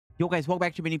Yo guys, welcome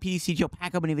back to a mini PTCGO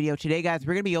pack opening video. Today guys,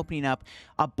 we're going to be opening up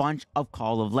a bunch of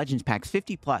Call of Legends packs,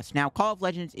 50 plus. Now, Call of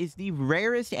Legends is the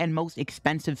rarest and most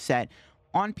expensive set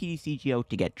on PTCGO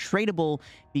to get tradable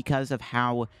because of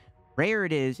how rare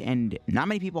it is, and not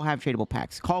many people have tradable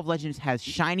packs. Call of Legends has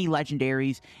Shiny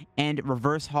Legendaries and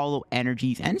Reverse Holo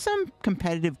energies and some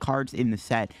competitive cards in the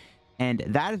set. And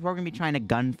that is what we're going to be trying to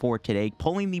gun for today.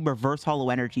 Pulling the Reverse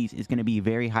Holo energies is going to be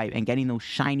very hype, and getting those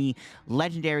Shiny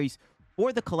Legendaries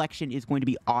for the collection is going to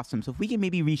be awesome. So if we can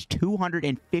maybe reach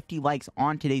 250 likes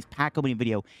on today's pack opening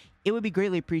video, it would be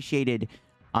greatly appreciated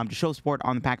to show support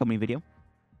on the pack opening video.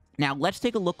 Now, let's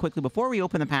take a look quickly before we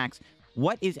open the packs.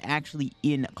 What is actually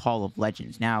in Call of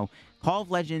Legends? Now, Call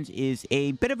of Legends is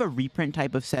a bit of a reprint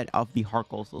type of set of the Heart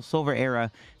Gold Soul Silver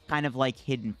era, kind of like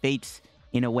Hidden Fates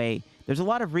in a way. There's a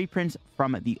lot of reprints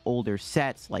from the older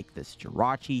sets, like this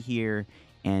Jirachi here,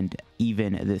 and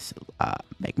even this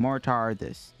Magmortar,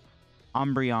 this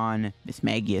Umbreon, this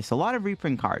Magius, a lot of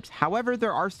reprint cards. However,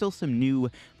 there are still some new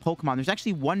Pokemon. There's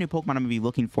actually one new Pokemon I'm going to be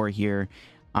looking for here.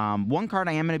 One card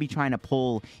I am going to be trying to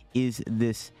pull is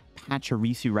this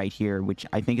Pachirisu right here, which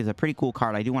I think is a pretty cool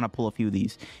card. I do want to pull a few of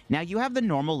these. Now, you have the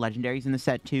normal legendaries in the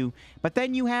set too, but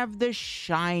then you have the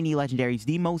shiny legendaries,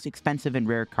 the most expensive and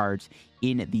rare cards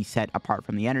in the set apart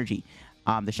from the energy.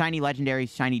 The shiny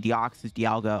legendaries, shiny Deoxys,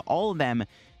 Dialga, all of them,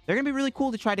 they're going to be really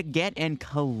cool to try to get and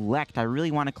collect. I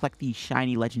really want to collect these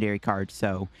shiny legendary cards,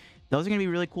 so those are going to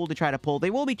be really cool to try to pull.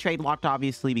 They will be trade locked,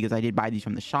 obviously, because I did buy these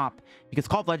from the shop, because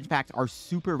Call of Legends packs are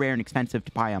super rare and expensive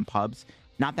to buy on pubs.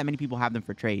 Not that many people have them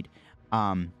for trade.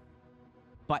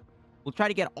 But we'll try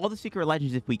to get all the secret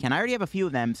legends if we can. I already have a few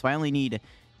of them, so I need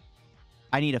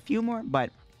a few more, but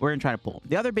we're going to try to pull.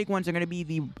 The other big ones are going to be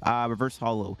the Reverse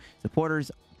Holo supporters.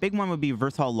 Big one would be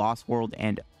Reverse Holo Lost World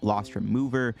and Lost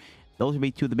Remover. Those would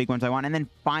be two of the big ones I want. And then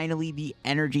finally, the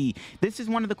energy. This is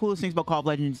one of the coolest things about Call of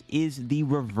Legends is the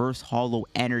Reverse Holo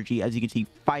energy. As you can see,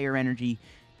 Fire energy,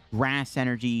 Grass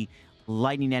energy,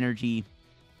 Lightning energy.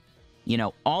 You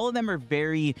know, all of them are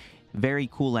very, very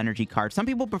cool energy cards. Some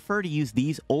people prefer to use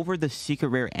these over the secret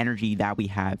rare energy that we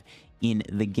have in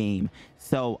the game.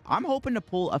 So I'm hoping to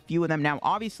pull a few of them. Now,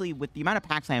 obviously, with the amount of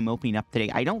packs I am opening up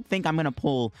today, I don't think I'm going to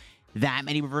pull that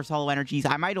many Reverse Holo energies.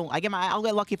 I'll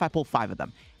get lucky if I pull 5 of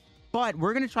them. But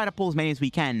we're going to try to pull as many as we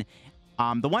can.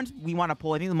 The ones we want to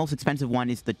pull, I think the most expensive one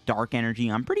is the Dark Energy.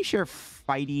 I'm pretty sure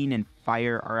Fighting and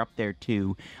Fire are up there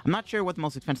too. I'm not sure what the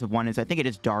most expensive one is. I think it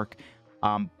is Dark.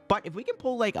 But if we can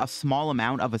pull like a small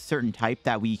amount of a certain type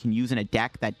that we can use in a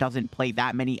deck that doesn't play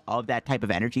that many of that type of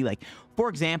energy, like for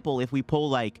example, if we pull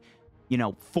like, you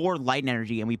know, 4 Lightning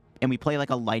Energy and we play like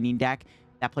a Lightning deck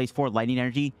that plays 4 Lightning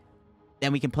Energy,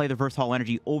 then we can play the Reverse Holo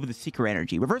energy over the Secret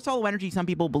energy. Reverse Holo energy, some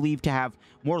people believe to have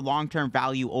more long-term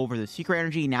value over the Secret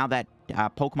energy now that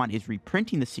Pokemon is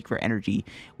reprinting the Secret energy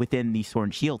within the Sword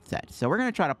and Shield set. So we're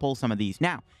going to try to pull some of these.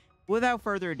 Now, without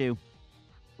further ado,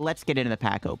 let's get into the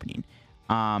pack opening.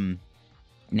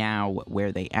 Now, where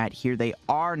are they at? Here they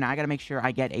are. Now, I got to make sure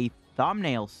I get a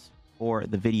thumbnail for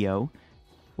the video.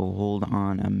 We'll hold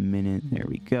on a minute. There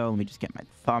we go. Let me just get my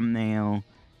thumbnail.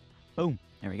 Boom.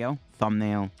 There we go.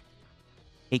 Thumbnail.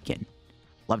 Taken.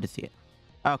 Love to see it.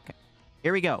 Okay.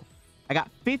 Here we go. I got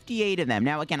 58 of them.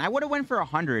 Now, again, I would have went for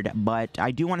 100, but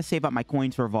I do want to save up my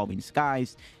coins for Evolving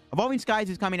Skies. Evolving Skies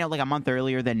is coming out like a month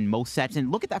earlier than most sets.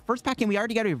 And look at that first pack, and we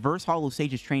already got a Reverse Holo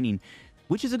Sage's Training,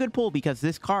 which is a good pull because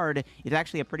this card is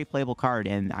actually a pretty playable card,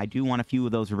 and I do want a few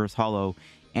of those Reverse Holo.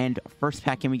 And first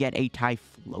pack, can we get a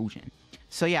Typhlosion?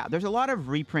 So yeah, there's a lot of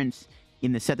reprints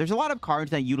in the set. There's a lot of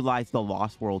cards that utilize the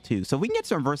Lost World too. So if we can get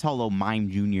some Reverse Holo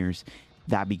Mime Juniors,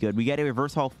 that'd be good. We get a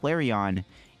Reverse Holo Flareon,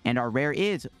 and our rare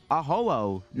is a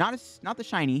Ho-Oh, not the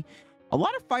shiny. A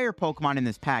lot of fire Pokemon in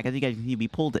this pack. As you guys can see, we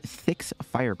pulled 6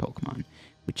 fire Pokemon,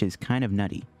 which is kind of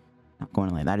nutty. Not going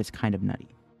to lie, that is kind of nutty.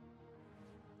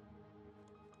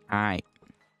 All right,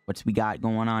 what's we got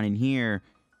going on in here?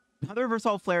 Another Reverse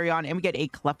Holo Flareon, and we get a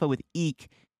Cleffa with Eek.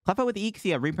 Cleffa with Eek,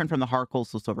 see a reprint from the Heart Gold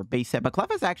Soul Silver base set, but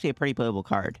Cleffa is actually a pretty playable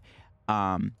card.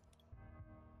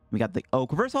 We got the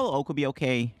Oak. Reverse Holo Oak would be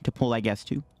okay to pull, I guess,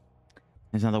 too.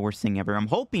 It's not the worst thing ever. I'm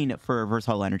hoping for Reverse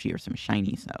Holo Energy or some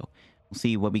shiny, so we'll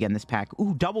see what we get in this pack.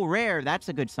 Ooh, double rare. That's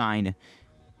a good sign.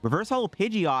 Reverse Holo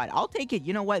Pidgeot. I'll take it.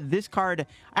 You know what? This card,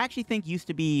 I actually think, used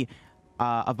to be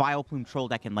a Vileplume Troll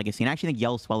deck in Legacy, and I actually think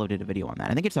Yellow Swallow did a video on that.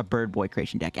 I think it's a Bird Boy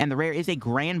creation deck, and the rare is a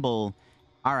Granbull.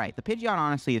 All right, the Pidgeot,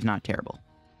 honestly, is not terrible.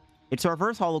 It's a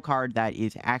Reverse Holo card that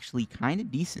is actually kind of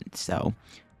decent, so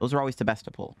those are always the best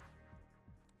to pull.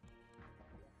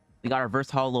 We got our Reverse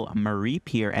Holo Mareep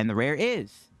here, and the rare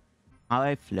is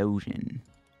Typhlosion.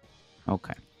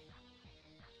 Okay.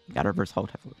 We got our Reverse Holo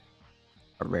Typhlosion.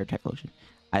 A rare Typhlosion.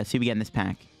 Let's see what we get in this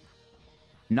pack.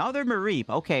 Another Mareep.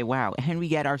 Okay, wow. And we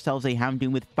get ourselves a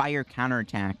Houndoom with fire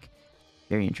counterattack.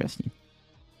 Very interesting.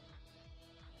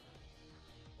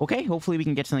 Okay, hopefully we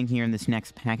can get something here in this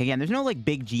next pack. Again, there's no, like,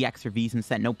 big GX or Vs in the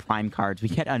set. No Prime cards. We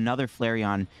get another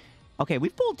Flareon. Okay,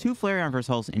 we've pulled 2 Flareon Reverse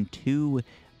Holos and 2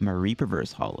 Mareep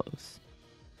Reverse Holos.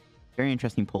 Very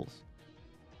interesting pulls.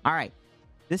 All right.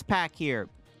 This pack here,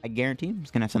 I guarantee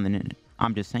it's going to have something in it.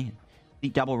 I'm just saying. The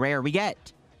double rare we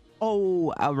get.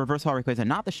 Oh, a Reverse Holo Rayquaza.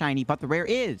 Not the shiny, but the rare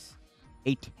is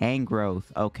a Tangrowth.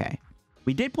 Okay.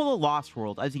 We did pull a Lost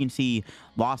World. As you can see,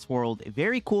 Lost World, a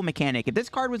very cool mechanic. If this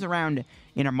card was around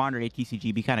in our modern day TCG,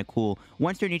 it'd be kind of cool.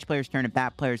 Once during each player's turn, if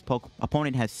that player's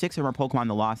opponent has 6 or more Pokemon in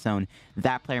the Lost Zone,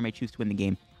 that player may choose to win the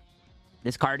game.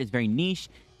 This card is very niche.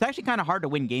 It's actually kind of hard to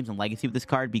win games in Legacy with this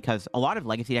card because a lot of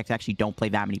Legacy decks actually don't play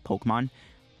that many Pokemon.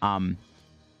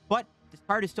 But this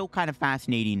card is still kind of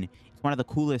fascinating. It's one of the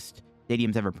coolest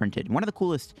stadiums ever printed. One of the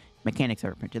coolest mechanics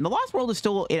ever printed. And the Lost World is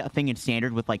still a thing in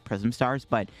Standard with like Prism Stars,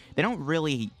 but they don't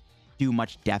really do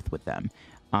much depth with them.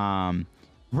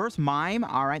 Reverse Mime,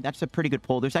 all right, that's a pretty good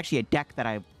pull. There's actually a deck that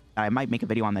I might make a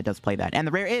video on that does play that. And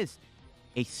the rare is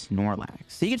a Snorlax.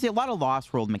 So you can see a lot of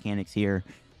Lost World mechanics here.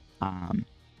 A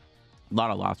lot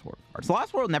of Lost World cards. The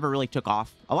Lost World never really took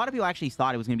off. A lot of people actually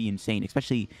thought it was going to be insane,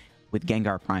 especially with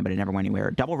Gengar Prime, but it never went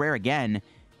anywhere. Double rare again.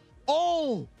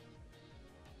 Oh!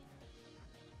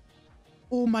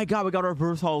 Oh my god, we got a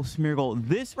Reverse Holo Smeargle.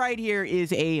 This right here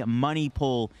is a money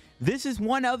pull. This is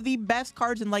one of the best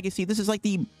cards in Legacy. This is like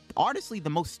honestly, the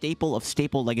most staple of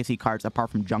staple Legacy cards apart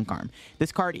from Junk Arm.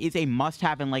 This card is a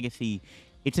must-have in Legacy.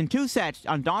 It's in 2 sets,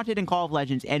 Undaunted and Call of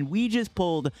Legends, and we just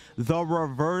pulled the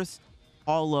Reverse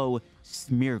Holo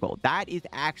Smeargle. That is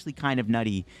actually kind of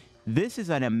nutty. This is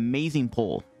an amazing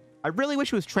pull. I really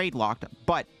wish it was trade locked,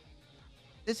 but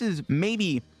this is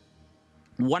maybe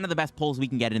one of the best pulls we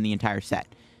can get in the entire set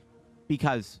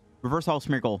because Reverse Holo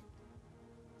Smeargle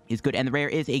is good, and the rare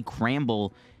is a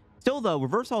Cramble. Still, though,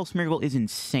 Reverse Holo Smeargle is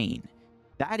insane.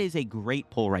 That is a great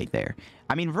pull right there.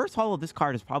 I mean, Reverse Holo, this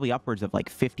card is probably upwards of like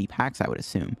 50 packs, I would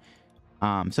assume.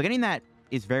 So getting that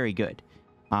is very good.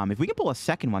 If we could pull a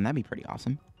second one, that'd be pretty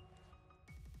awesome.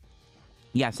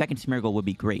 Yeah, second Smeargle would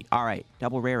be great. All right,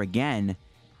 double rare again.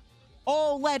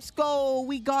 Oh, let's go!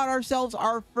 We got ourselves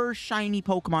our first shiny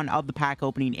Pokemon of the pack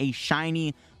opening, a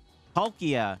shiny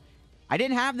Palkia. I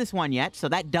didn't have this one yet, so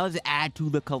that does add to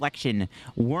the collection.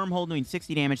 Wormhole doing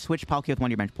 60 damage, switch Palkia with one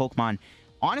of your bench Pokemon.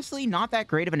 Honestly, not that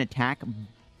great of an attack,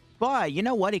 but you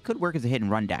know what? It could work as a hit and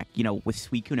run deck, you know, with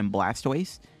Suicune and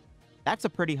Blastoise. That's a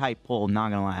pretty hype pull, not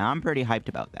gonna lie. I'm pretty hyped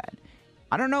about that.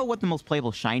 I don't know what the most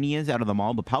playable shiny is out of them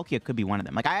all, but Palkia could be one of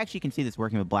them. Like, I actually can see this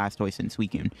working with Blastoise and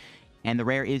Suicune. And the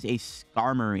rare is a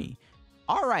Skarmory.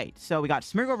 All right, so we got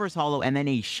Smeargle vs. Holo and then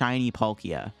a shiny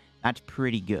Palkia. That's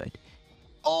pretty good.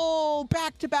 Oh,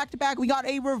 back to back to back. We got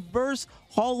a Reverse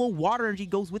Holo Water Energy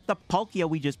goes with the Palkia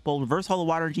we just pulled. Reverse Holo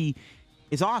Water Energy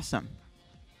is awesome.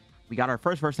 We got our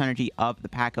first energy of the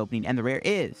pack opening, and the rare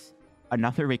is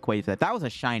another Rayquaza. That was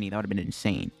a shiny. That would have been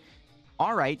insane.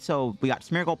 All right, so we got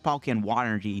Smeargle, Palkia, and Water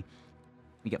Energy.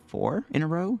 We get 4 in a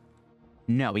row?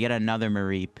 No, we get another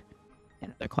Mareep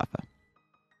and another Cleffa.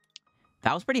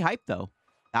 That was pretty hype, though.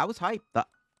 That was hype. That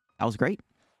was great.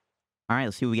 All right,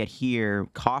 let's see what we get here.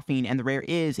 Coughing, and the rare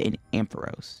is an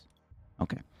Ampharos.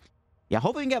 Okay. Yeah,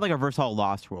 hopefully we can get like a Reverse Holo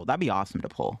Lost World. That'd be awesome to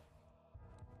pull.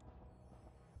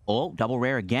 Oh, double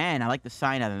rare again. I like the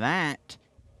sign of that.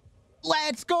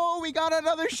 Let's go! We got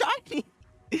another shiny!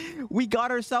 We got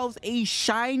ourselves a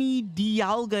shiny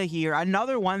Dialga here.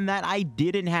 Another one that I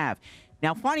didn't have.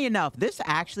 Now, funny enough, this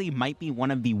actually might be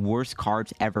one of the worst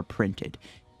cards ever printed.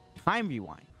 Time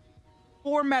Rewind.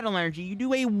 4 Metal Energy. You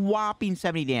do a whopping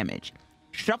 70 damage.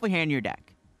 Shuffle your hand in your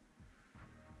deck.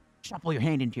 Shuffle your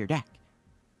hand into your deck.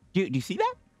 Do you see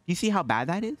that? Do you see how bad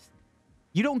that is?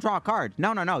 You don't draw cards.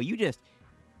 No, no, no. You just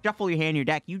shuffle your hand in your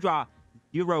deck. You draw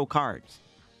 0 cards.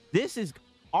 This is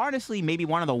honestly maybe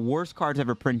one of the worst cards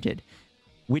ever printed,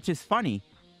 which is funny,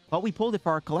 but we pulled it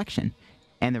for our collection.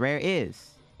 And the rare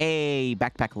is a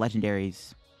Backpack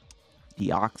Legendaries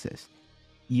Deoxys.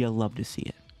 You'll love to see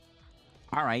it.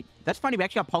 All right. That's funny. We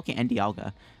actually got Palkia and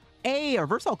Dialga. A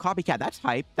Reverse Holo Copycat. That's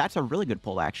hype. That's a really good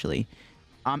pull, actually.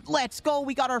 Let's go.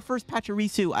 We got our first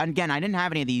Pachirisu. And again, I didn't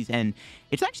have any of these, and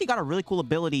it's actually got a really cool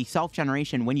ability,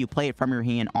 self-generation. When you play it from your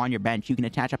hand on your bench, you can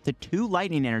attach up to 2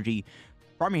 Lightning Energy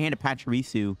from your hand to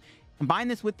Pachirisu. Combine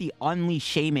this with the Unleash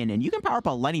Shaman, and you can power up a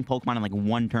Lightning Pokemon in like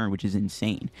 1 turn, which is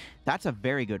insane. That's a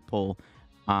very good pull.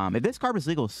 If this card was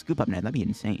legal, Scoop Up Net, that'd be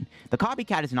insane. The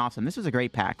Copycat is an awesome. This was a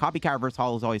great pack. Copycat Reverse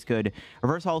Holo is always good.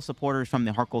 Reverse Holo supporters from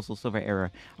the Heart Gold Soul Silver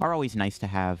era are always nice to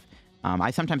have.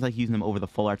 I sometimes like using them over the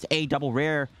full arts. A double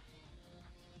rare.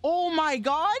 Oh my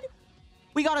god!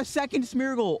 We got a second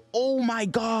Smeargle. Oh my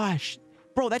gosh.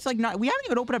 Bro, that's like not... We haven't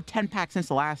even opened up 10 packs since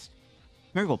the last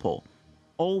Smeargle pull.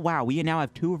 Oh wow, we now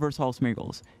have 2 Reverse Holo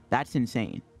Smeargles. That's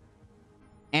insane.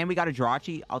 And we got a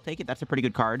Jirachi. I'll take it. That's a pretty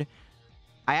good card.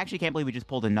 I actually can't believe we just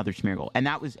pulled another Smeargle. And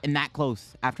that was that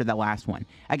close after the last one.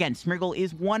 Again, Smeargle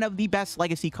is one of the best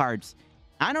legacy cards.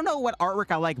 I don't know what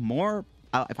artwork I like more.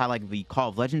 If I like the Call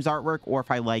of Legends artwork or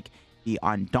if I like the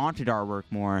Undaunted artwork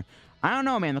more. I don't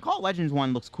know, man. The Call of Legends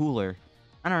one looks cooler.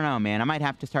 I don't know, man. I might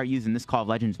have to start using this Call of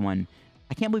Legends one.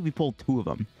 I can't believe we pulled 2 of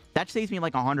them. That saves me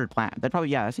like 100 packs. That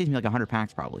saves me like 100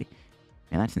 packs probably.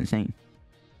 Man, that's insane.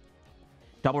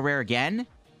 Double rare again.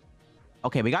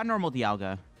 Okay, we got normal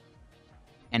Dialga.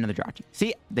 And another Jirachi.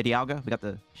 See, the Dialga. We got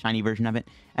the shiny version of it.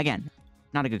 Again,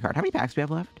 not a good card. How many packs do we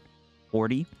have left?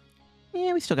 40.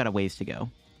 Yeah, we still got a ways to go.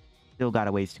 Still got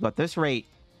a ways to go. At this rate,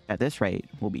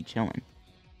 we'll be chilling.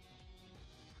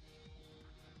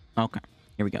 Okay,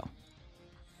 here we go.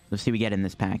 Let's see what we get in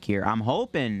this pack here. I'm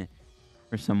hoping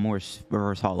for some more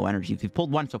Reverse Holo energy. We've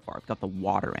pulled 1 so far. We've got the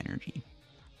water energy.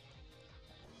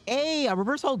 Hey, a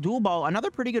Reverse Holo Dual Ball.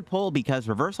 Another pretty good pull because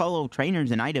Reverse Holo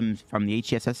trainers and items from the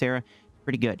HCSS era,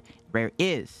 pretty good. Rare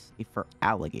is for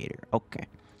Alligator. Okay.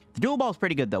 The Dual Ball is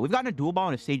pretty good, though. We've gotten a Dual Ball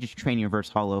and a Sage's Training Reverse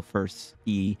Holo first.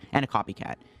 And a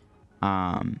Copycat.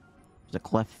 There's a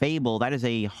Clefable. That is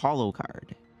a Holo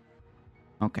card.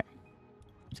 Okay.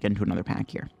 Let's get into another pack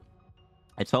here.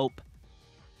 Let's hope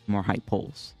more hype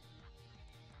pulls.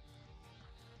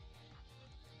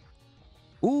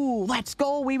 Ooh, let's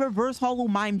go. We Reverse Holo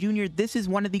Mime Jr. This is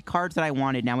one of the cards that I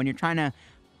wanted. Now, when you're trying to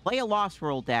play a Lost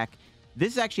World deck,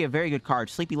 this is actually a very good card.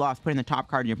 Sleepy Lost, putting the top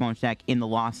card in your opponent's deck in the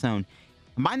Lost Zone.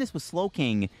 Combine this with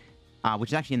Slowking, which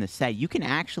is actually in the set. You can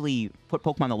actually put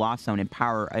Pokemon in the Lost Zone and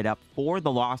power it up for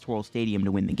the Lost World Stadium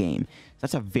to win the game. So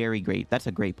that's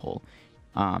a great pull.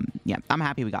 Yeah, I'm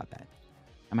happy we got that.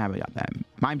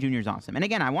 Mime Jr. is awesome. And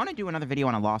again, I want to do another video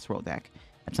on a Lost World deck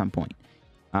at some point.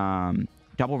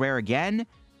 Double rare again.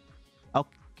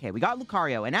 Okay, we got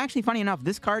Lucario. And actually, funny enough,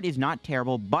 this card is not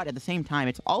terrible, but at the same time,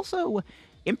 it's also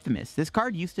infamous. This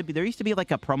card used to be... There used to be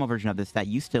like a promo version of this that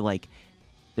used to like...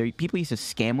 People used to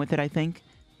scam with it, I think.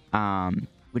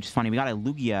 Which is funny. We got a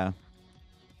Lugia.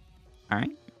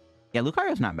 Alright. Yeah,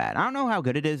 Lucario's not bad. I don't know how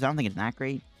good it is. I don't think it's that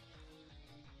great.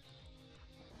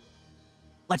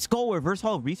 Let's go, Reverse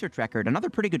Holo Research Record. Another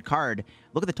pretty good card.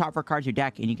 Look at the top 4 cards of your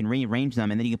deck, and you can rearrange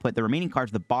them, and then you can put the remaining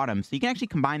cards at the bottom. So you can actually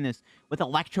combine this with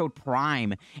Electrode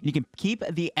Prime, and you can keep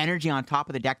the energy on top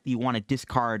of the deck that you want to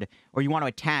discard, or you want to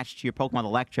attach to your Pokemon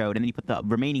Electrode, and then you put the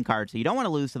remaining cards, so you don't want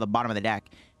to lose to the bottom of the deck.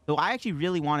 So I actually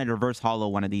really wanted to Reverse Holo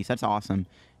one of these. That's awesome.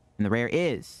 And the rare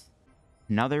is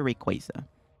another Rayquaza.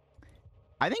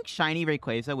 I think Shiny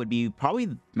Rayquaza would be probably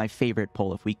my favorite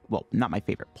pull if we... Well, not my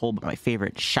favorite pull, but my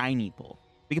favorite shiny pull.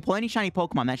 We could pull any shiny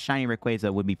Pokemon, that shiny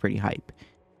Rayquaza would be pretty hype.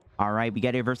 Alright, we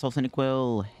get a Reverse Holo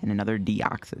Cyndaquil and another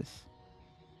Deoxys.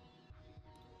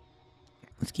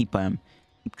 Let's keep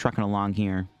trucking along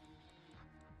here.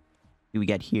 What do we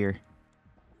get here?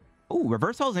 Oh,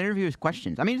 Reverse Holo's Interviewer's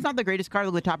Questions. I mean, it's not the greatest card.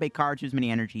 Look at the top 8 cards, choose many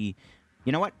energy.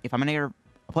 You know what? If I'm going to get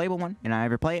a playable one, and I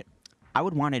ever play it, I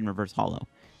would want it in Reverse Holo.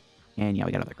 And yeah,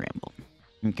 we got another Gramble.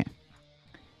 Okay.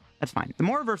 That's fine. The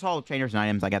more Reverse Holo trainers and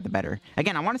items I got, the better.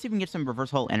 Again, I want to see if we can get some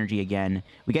Reverse Holo energy again.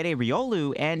 We get a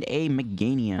Riolu and a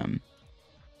Meganium.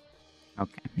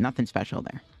 Okay, nothing special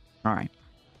there. Alright.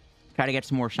 Try to get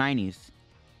some more shinies.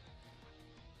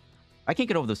 I can't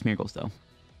get over those Smeargles, though.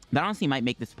 That honestly might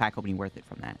make this pack opening worth it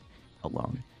from that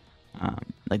alone.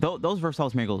 Like, those Reverse Holo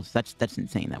Smeargles, that's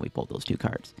insane that we pulled those 2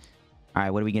 cards.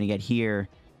 Alright, what are we going to get here?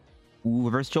 Ooh,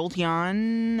 Reverse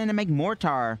Jolteon and a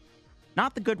Magmortar.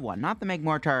 Not the good one. Not the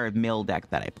Magmortar mill deck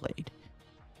that I played.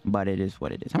 But it is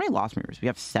what it is. How many Lost Mirrors? We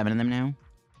have 7 of them now.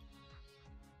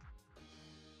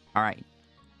 Alright.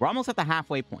 We're almost at the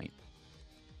halfway point.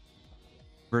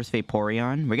 Reverse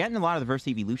Vaporeon. We're getting a lot of the Reverse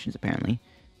Evolutions, apparently.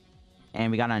 And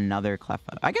we got another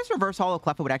Cleffa. I guess Reverse Holo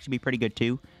Cleffa would actually be pretty good,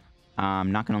 too.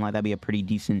 Not gonna lie, that'd be a pretty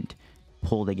decent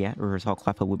pull to get. Reverse Holo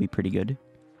Cleffa would be pretty good.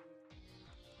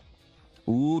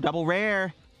 Ooh, double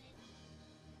rare.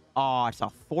 Oh, it's a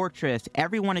Fortress.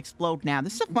 Everyone explode now.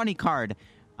 This is a funny card.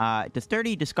 Does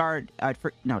 30 discard...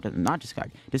 no, it does not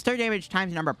discard. Does 30 damage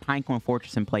times the number of Pinecone and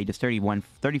Fortress in play. Does 30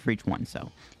 for each one. So,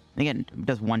 I think it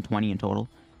does 120 in total.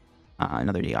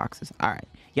 Another Deoxys. Alright.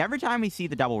 Yeah, every time we see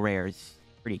the double rare, it's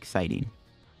pretty exciting.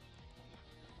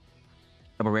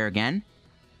 Double rare again.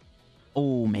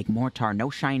 Oh, Magmortar. No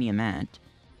shiny in that.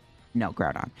 No,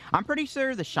 Groudon. I'm pretty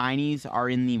sure the shinies are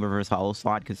in the Reverse Holo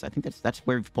slot, because I think that's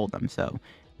where we've pulled them. So,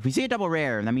 if we see a double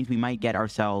rare, that means we might get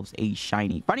ourselves a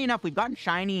shiny. Funny enough, we've gotten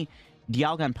shiny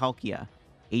Dialga and Palkia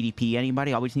ADP,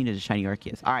 anybody? All we just needed is a shiny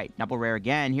Arceus. All right, double rare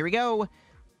again. Here we go.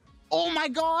 Oh my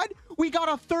god! We got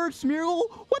a third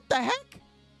Smeargle? What the heck?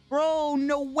 Bro,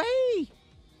 no way!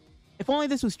 If only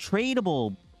this was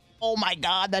tradable. Oh my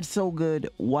god, that's so good.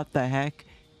 What the heck?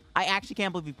 I actually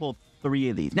can't believe we pulled 3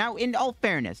 of these. Now, in all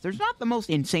fairness, there's not the most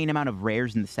insane amount of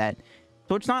rares in the set,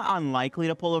 so it's not unlikely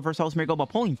to pull a Reverse Holo Smeargle, but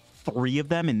pulling 3 of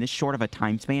them in this short of a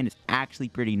time span is actually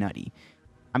pretty nutty.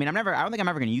 I mean, I don't think I'm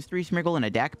ever going to use 3 Smeargle in a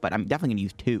deck, but I'm definitely going to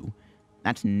use 2.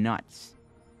 That's nuts.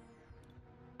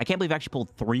 I can't believe I actually pulled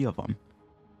 3 of them.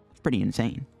 It's pretty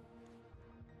insane.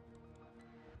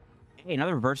 Hey,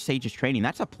 another Reverse Sage's Training.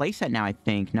 That's a playset now, I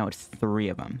think. No, it's 3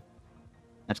 of them.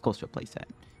 That's close to a playset.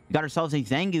 We got ourselves a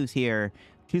Zangoose here.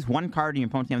 Choose 1 card in your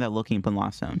opponent's name without looking and put in the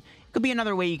Lost Zone. Could be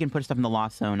another way you can put stuff in the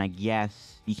Lost Zone, I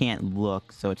guess. You can't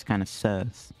look, so it's kind of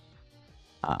sus.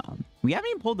 We haven't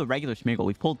even pulled the regular Smeargle.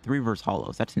 We've pulled 3 Reverse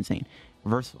Holos. That's insane.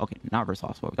 Okay, not Reverse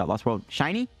Lost World. We got Lost World.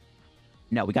 Shiny?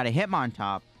 No, we got a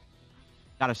Hitmontop.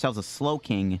 Got ourselves a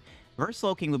Slowking. Reverse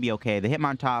Slowking would be okay. The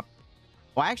Hitmontop.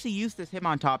 Well, I actually used this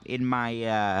Hitmontop in my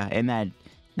in that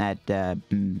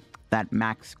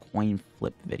max coin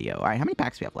flip video. All right, how many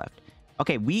packs do we have left?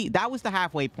 Okay, that was the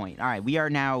halfway point. All right, we are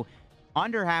now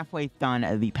under halfway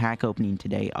done the pack opening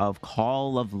today of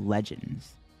Call of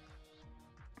Legends.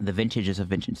 The vintages of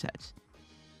vintage sets.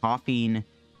 Coughing.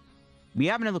 We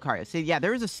have another Lucario. So, yeah,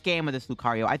 there is a scam with this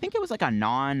Lucario. I think it was like a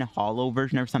non-holo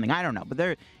version or something. I don't know. But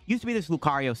there used to be this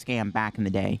Lucario scam back in the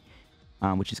day,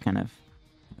 which is kind of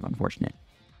unfortunate.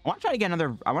 I want to try to get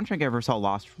a Reverse Holo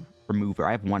Lost Remover.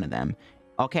 I have 1 of them.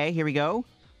 Okay, here we go.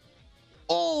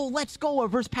 Oh, let's go. A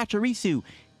Reverse Pachirisu.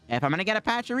 If I'm going to get a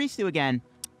Pachirisu again,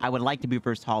 I would like to be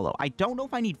Reverse Holo. I don't know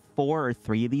if I need 4 or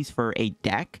 3 of these for a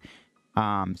deck.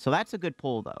 So that's a good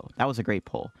pull, though. That was a great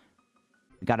pull.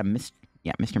 We got a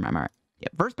Mr. Mime. Yeah,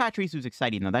 Reverse Pachirisu is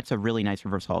exciting, though. That's a really nice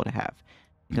Reverse Holo to have.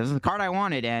 Because it's the card I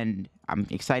wanted, and I'm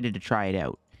excited to try it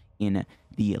out in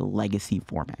the Legacy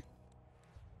format.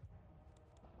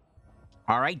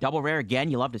 All right, double rare again.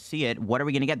 You love to see it. What are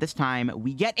we going to get this time?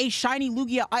 We get a Shiny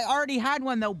Lugia. I already had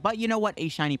one, though. But you know what? A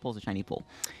Shiny pull's a Shiny pull.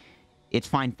 It's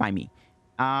fine by me.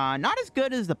 Not as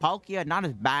good as the Palkia. Not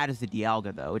as bad as the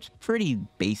Dialga, though. It's pretty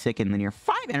basic and linear.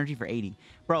 5 energy for 80.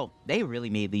 Bro, they really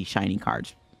made these Shiny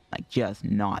cards like just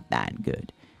not that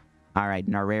good. All right,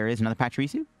 and our rare is another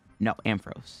Pachirisu? No,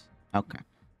 Ampharos. Okay.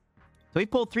 So we've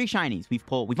pulled 3 shinies. We've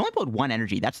only pulled 1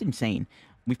 energy. That's insane.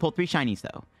 We've pulled 3 shinies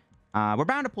though. We're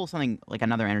bound to pull something like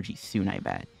another energy soon, I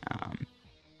bet.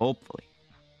 Hopefully.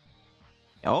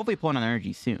 Yeah, hopefully pull another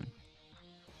energy soon.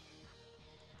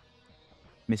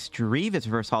 Misdreavus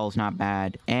Reverse Holo is not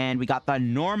bad. And we got the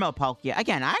normal Palkia.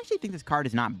 Again, I actually think this card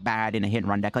is not bad in a hit and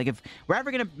run deck. Like, if we're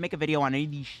ever going to make a video on any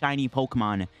of these shiny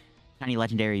Pokemon, shiny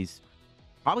legendaries,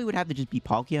 probably would have to just be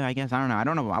Palkia, I guess. I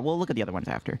don't know. We'll look at the other ones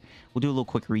after. We'll do a little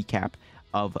quick recap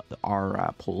of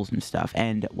our pulls and stuff,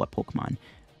 and what Pokemon,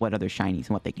 what other shinies,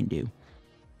 and what they can do.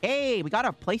 Hey, we got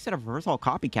a playset of Reverse Holo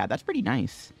Copycat. That's pretty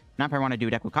nice. Now, if I want to do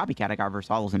a deck with Copycat, I got Reverse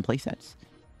Holos and playsets.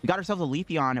 We got ourselves a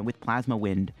Leafeon with Plasma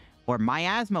Wind, or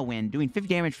Miasma Wind, doing 50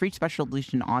 damage for each special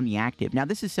deletion on the active. Now,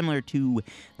 this is similar to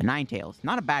the Ninetales.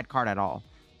 Not a bad card at all.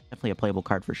 Definitely a playable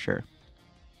card for sure.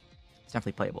 It's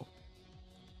definitely playable.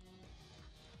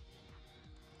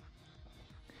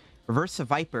 Reverse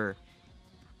Viper.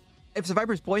 If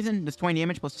Viper's poison, does 20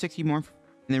 damage plus 60 more, and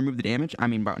then remove the damage? I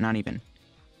mean, bro, not even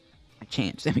a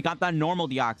chance. And we got that normal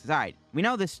Deoxys. All right. We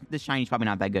know this shiny's probably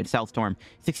not that good. Cellstorm,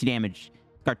 60 damage.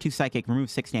 Got 2 Psychic, remove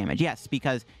 6 damage. Yes,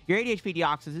 because your 80 HP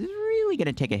Deoxys is really going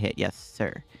to take a hit. Yes,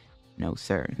 sir. No,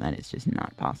 sir. That is just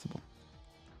not possible.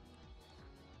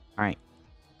 All right.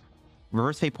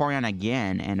 Reverse Vaporeon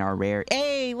again, and our rare.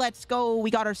 Hey, let's go.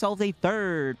 We got ourselves a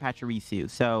 3rd Pachirisu.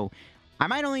 So, I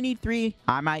might only need 3.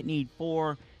 I might need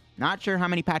 4. Not sure how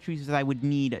many Pachirisus I would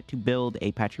need to build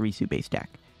a Pachirisu-based deck.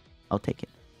 I'll take it.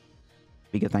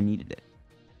 Because I needed it.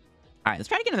 All right, let's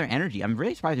try to get another energy. I'm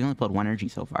really surprised we only pulled 1 energy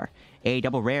so far. A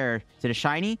double rare. Is it a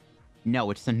shiny? No,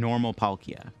 it's the normal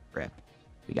Palkia. Rip.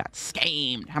 We got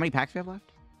scammed. How many packs do we have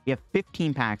left? We have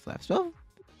 15 packs left. So,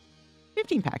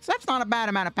 15 packs. That's not a bad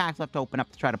amount of packs left to open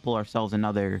up to try to pull ourselves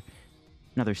another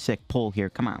sick pull here.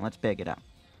 Come on, let's big it up.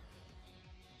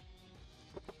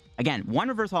 Again, 1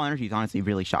 Reverse Holo energy is honestly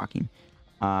really shocking.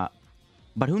 But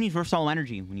who needs Reverse Holo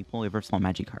energy when you pull a Reverse Holo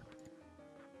Magikarp?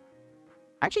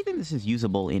 I actually think this is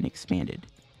usable in Expanded.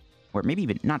 Or maybe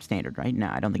even not Standard, right? No,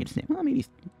 I don't think it's Standard. Well, maybe...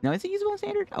 No, is it usable in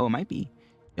Standard? Oh, it might be.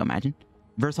 You'll imagine.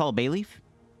 Reverse Holo Bayleaf.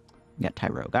 We got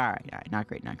Tyrogue. All right. Not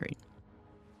great, not great.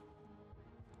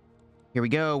 Here we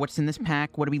go. What's in this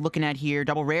pack? What are we looking at here?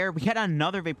 Double rare. We got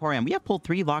another Vaporeon. We have pulled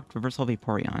 3 locked Reverse Holo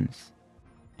Vaporeons.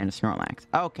 And a Snorlax.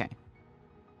 Okay.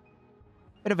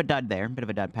 Bit of a dud there. Bit of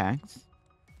a dud packs.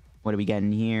 What are we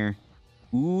getting here?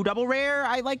 Ooh, double rare.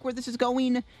 I like where this is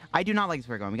going. I do not like this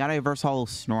where we're going. We got a reverse holo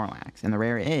Snorlax. And the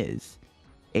rare is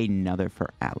another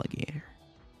for alligator.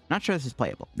 Not sure this is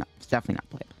playable. No, it's definitely not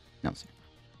playable. No, sir.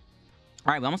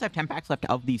 All right, we almost have 10 packs left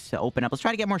of these to open up. Let's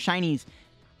try to get more shinies.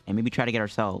 And maybe try to get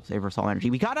ourselves a reverse holo energy.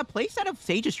 We got a playset of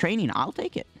Sage's Training. I'll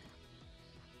take it.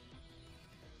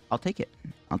 I'll take it.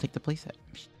 I'll take the playset.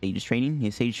 Sage's Training. He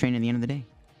has Sage's Training at the end of the day.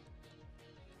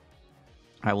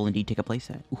 I will indeed take a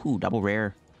playset. Ooh, double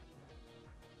rare.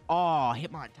 Oh,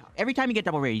 Hitmontop. Every time you get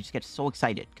double rare, you just get so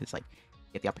excited because, like,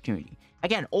 you get the opportunity.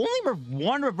 Again, only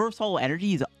one reverse holo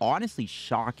energy is honestly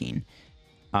shocking.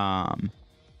 Another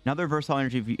reverse holo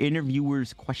energy.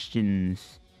 Interviewers'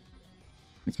 questions.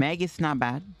 Miss Magus, not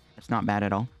bad. That's not bad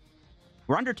at all.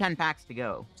 We're under 10 packs to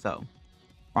go, so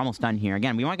we're almost done here.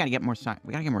 Again, we gotta get more.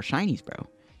 We gotta get more shinies, bro.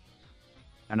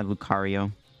 Kind of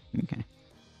Lucario. Okay.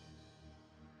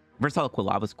 Reverse holo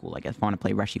Quilava was cool. I guess I want to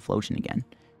play Reshi Flotion again.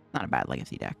 Not a bad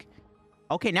legacy deck.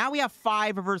 Okay, now we have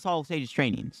 5 reverse holo Sage's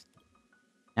Trainings.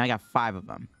 Now I got 5 of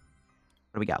them.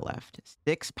 What do we got left?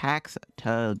 6 packs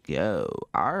to go.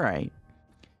 All right.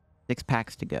 6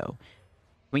 packs to go.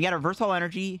 We got a reverse holo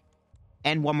energy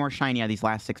and one more shiny out of these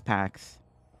last 6 packs.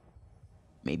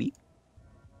 Maybe.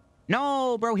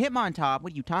 No, bro. Hitmontop.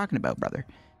 What are you talking about, brother?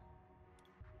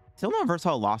 Still no reverse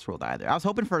holo Lost World either. I was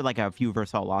hoping for like a few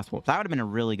reverse holo Lost Worlds. That would have been a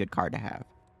really good card to have.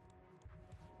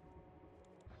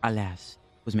 Alas,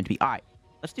 it was meant to be. All right.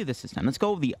 Let's do this time. Let's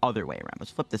go the other way around.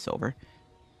 Let's flip this over.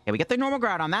 Okay, we get the normal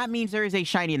Groudon. That means there is a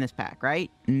shiny in this pack,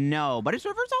 right? No, but it's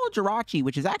reverse holo Jirachi,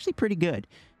 which is actually pretty good.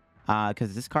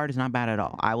 Because this card is not bad at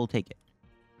all. I will take it.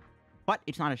 But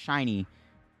it's not a shiny.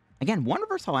 Again, one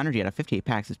reverse holo energy out of 58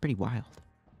 packs is pretty wild.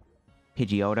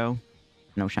 Pidgeotto.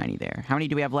 No shiny there. How many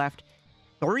do we have left?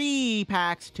 3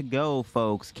 packs to go,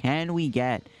 folks. Can we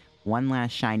get one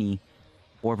last shiny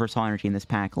or reverse holo energy in this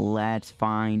pack? Let's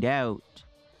find out.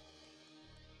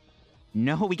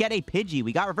 No, we get a Pidgey.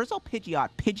 We got reverse holo Pidgeot,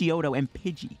 Pidgeotto, and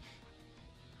Pidgey.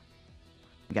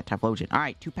 We got Typhlosion. All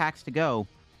right, 2 packs to go.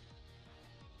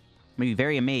 I'm going to be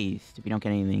very amazed if we don't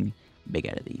get anything big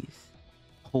out of these.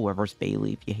 Oh, reverse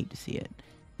Bayleaf. You hate to see it.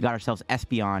 We got ourselves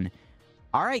Espeon.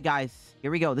 All right, guys.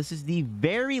 Here we go. This is the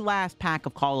very last pack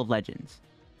of Call of Legends.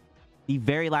 The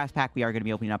very last pack we are going to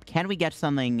be opening up. Can we get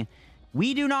something?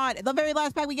 We do not. The very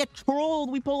last pack, we get trolled.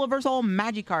 We pull a reverse holo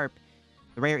Magikarp.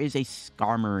 The rare is a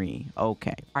Skarmory.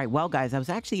 Okay. All right, well, guys, I was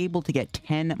actually able to get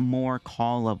 10 more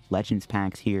Call of Legends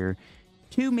packs here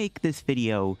to make this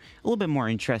video a little bit more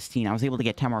interesting. I was able to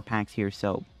get 10 more packs here,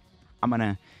 so I'm going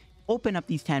to open up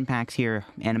these 10 packs here,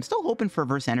 and I'm still hoping for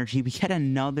reverse energy. We get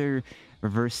another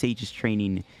reverse Sage's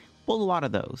Training. Pulled a lot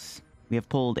of those. We have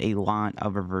pulled a lot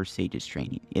of reverse Sage's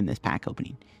Training in this pack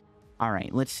opening. All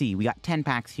right, let's see. We got 10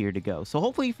 packs here to go. So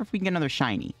hopefully if we can get another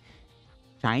shiny.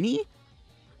 Shiny?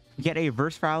 We get a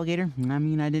reverse for alligator. I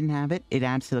mean, I didn't have it. It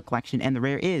adds to the collection, and the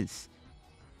rare is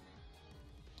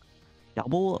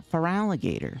double for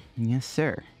alligator. Yes,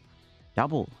 sir.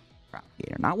 Double for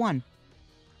alligator. Not 1,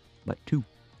 but 2.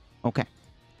 Okay.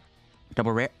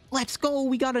 Double rare. Let's go.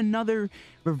 We got another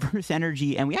reverse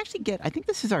energy, and we actually get, I think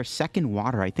this is our second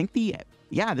water. I think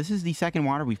yeah, this is the second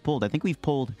water we've pulled. I think we've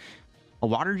pulled a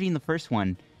water energy in the first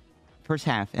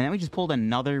half, and then we just pulled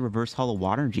another reverse holo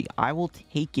water energy. I will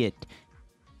take it.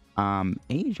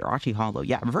 Jirachi Holo.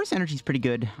 Yeah, reverse energy is pretty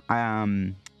good.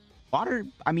 Water,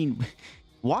 I mean,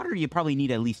 water, you probably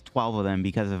need at least 12 of them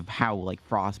because of how, like,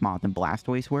 Frostmoth and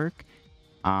Blastoise work.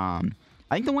 I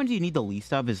think the ones you need the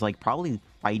least of is, like, probably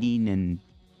Fighting and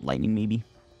Lightning, maybe.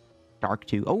 Dark,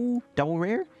 too. Oh, double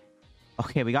rare?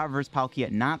 Okay, we got reverse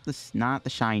Palkia. Not the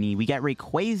shiny. We get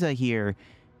Rayquaza here,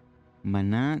 but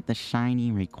not the shiny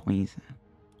Rayquaza.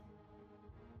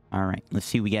 All right, let's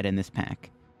see what we get in this pack.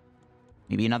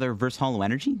 Maybe another reverse holo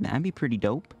energy? That'd be pretty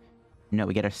dope. No,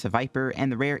 we get a Seviper,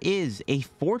 and the rare is a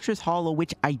Fortress Holo,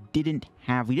 which I didn't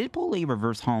have. We did pull a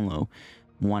reverse holo.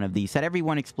 One of these. Said every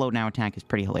one explode now attack is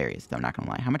pretty hilarious, though, not gonna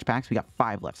lie. How much packs? We got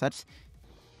 5 left. So that's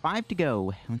 5 to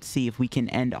go. Let's see if we can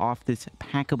end off this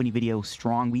pack opening video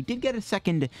strong. We did get a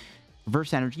second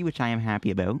reverse energy, which I am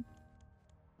happy about.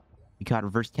 We got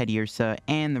reverse Teddiursa,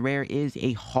 and the rare is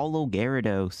a Holo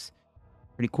Gyarados.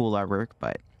 Pretty cool artwork,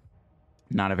 but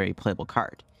not a very playable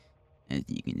card, as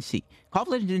you can see. Call of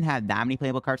Legends didn't have that many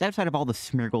playable cards outside of all the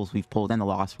Smirgles we've pulled and the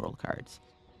Lost World cards.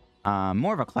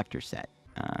 More of a collector set.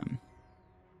 How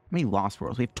many Lost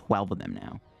Worlds? We have 12 of them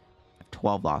now.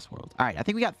 12 Lost Worlds. All right, I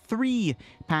think we got 3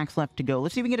 packs left to go.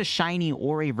 Let's see if we can get a shiny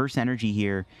or a reverse energy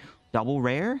here. Double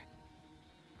rare?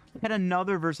 Had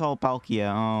another reverse holo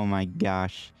Palkia. Oh my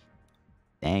gosh.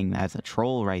 Dang, that's a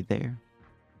troll right there.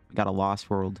 We got a Lost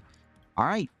World. All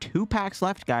right, 2 packs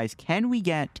left, guys. Can we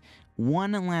get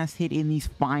one last hit in these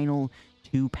final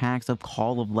 2 packs of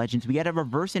Call of Legends? We got a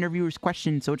reverse interviewer's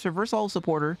question, so it's reverse holo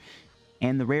supporter.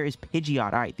 And the rare is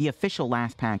Pidgeot. All right, the official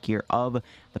last pack here of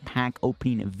the pack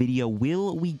opening video.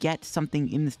 Will we get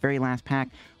something in this very last pack?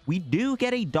 We do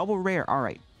get a double rare. All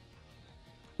right.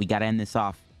 We got to end this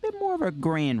off a bit more of a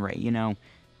grand way, you know.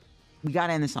 We got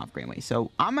to end this off grand way.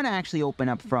 So I'm going to actually open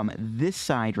up from this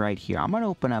side right here. I'm going to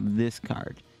open up this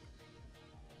card.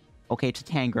 Okay, it's a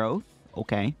Tangrowth.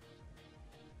 Okay.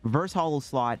 Reverse holo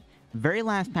slot. Very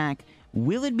last pack.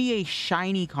 Will it be a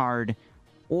shiny card?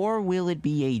 Or will it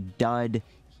be a dud?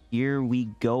 Here we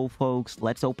go, folks.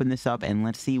 Let's open this up and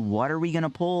let's see what are we going to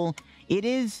pull. It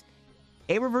is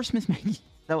a reverse Mismagius.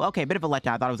 So, okay, a bit of a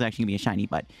letdown. I thought it was actually going to be a shiny,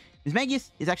 but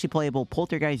Mismagius is actually playable.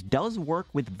 Poltergeist does work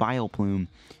with Vileplume,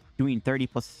 doing 30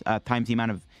 plus times the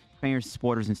amount of trainers,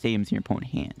 supporters, and stadiums in your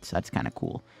opponent's hands. So that's kind of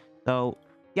cool. So,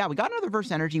 yeah, we got another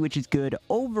reverse energy, which is good.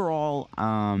 Overall,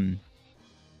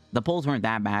 the pulls weren't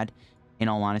that bad, in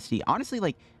all honesty. Honestly,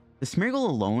 like, the Smeargle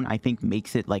alone, I think,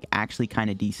 makes it, like, actually kind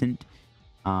of decent.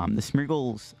 The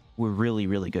Smeargles were really,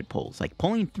 really good pulls. Like,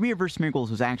 pulling 3 reverse Smeargles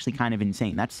was actually kind of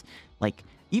insane. That's, like,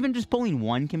 even just pulling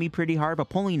 1 can be pretty hard, but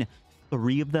pulling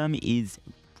 3 of them is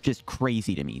just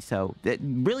crazy to me. So,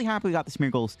 really happy we got the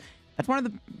Smeargles. That's one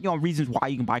of the, reasons why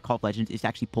you can buy Call of Legends is to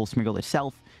actually pull Smeargle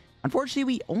itself. Unfortunately,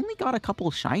 we only got a couple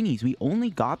of shinies. We only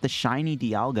got the shiny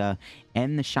Dialga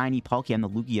and the shiny Palkia and the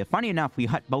Lugia. Funny enough, we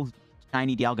got both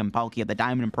shiny Dialga and Palkia, the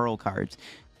Diamond and Pearl cards.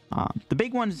 The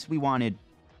big ones we wanted,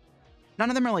 none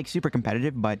of them are like super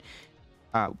competitive, but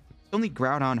only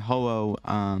Groudon, Ho-Oh,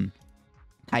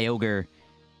 Kyogre,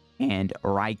 and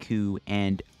Raikou.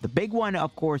 And the big one,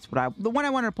 of course, the one I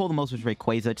wanted to pull the most was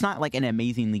Rayquaza. It's not like an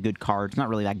amazingly good card. It's not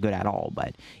really that good at all,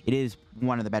 but it is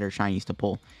one of the better shinies to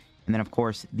pull. And then, of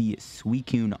course, the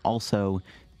Suicune also.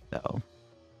 So,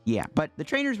 yeah. But the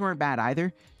trainers weren't bad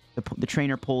either. The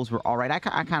trainer pulls were all right. I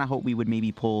kind of hope we would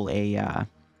maybe pull a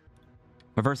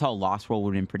Reverse Holo Lost World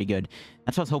would have been pretty good.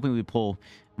 That's what I was hoping we would pull.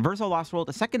 Reverse Holo Lost World.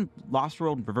 The second Lost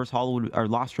World Reverse Holo or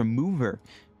Lost Remover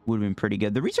would have been pretty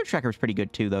good. The Research Tracker was pretty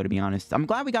good too, though, to be honest. I'm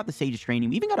glad we got the Sage's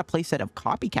Training. We even got a playset of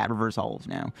Copycat Reverse Holos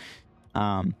now.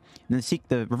 And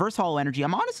the Reverse Holo Energy.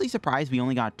 I'm honestly surprised we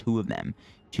only got 2 of them,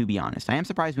 to be honest. I am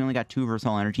surprised we only got 2 Reverse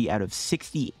Holo Energy out of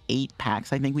 68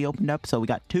 packs I think we opened up. So we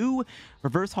got 2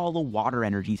 Reverse Holo Water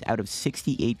Energies out of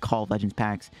 68 Call of Legends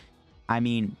packs. I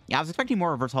mean, yeah, I was expecting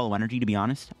more Reverse Holo Energy, to be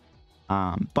honest.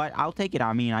 But I'll take it.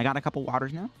 I mean, I got a couple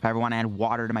waters now. If I ever want to add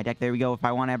water to my deck, there we go. If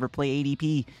I want to ever play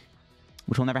ADP,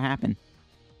 which will never happen.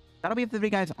 That'll be it for the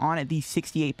video, guys, on the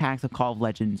 68 packs of Call of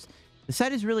Legends. The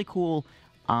set is really cool.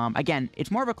 Again,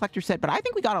 it's more of a collector set, but I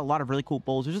think we got a lot of really cool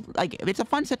pulls. It's a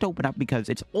fun set to open up because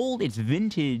it's old, it's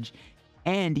vintage,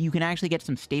 and you can actually get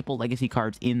some staple legacy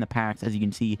cards in the packs, as you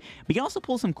can see. But you can also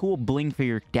pull some cool bling for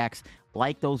your decks,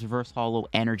 like those Reverse Holo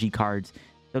Energy cards.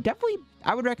 So definitely,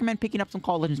 I would recommend picking up some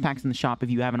Call of Legends packs in the shop if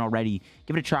you haven't already.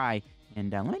 Give it a try.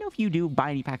 And let me know if you do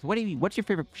buy any packs. What's your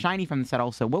favorite shiny from the set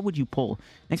also? What would you pull?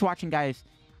 Thanks for watching, guys.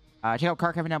 Check out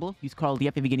card down below. Use code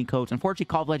DF beginning codes. Unfortunately,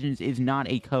 Call of Legends is not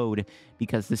a code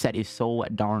because the set is so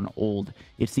darn old.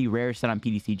 It's the rarest set on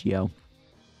PTCGO.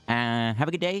 Have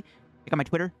a good day. Check out my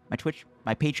Twitter, my Twitch,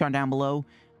 my Patreon down below.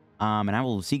 And I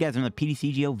will see you guys in the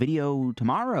PTCGO video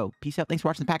tomorrow. Peace out. Thanks for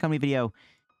watching the pack on me video.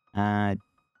 Maybe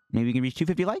we can reach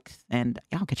 250 likes. And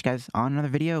I'll catch you guys on another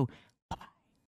video.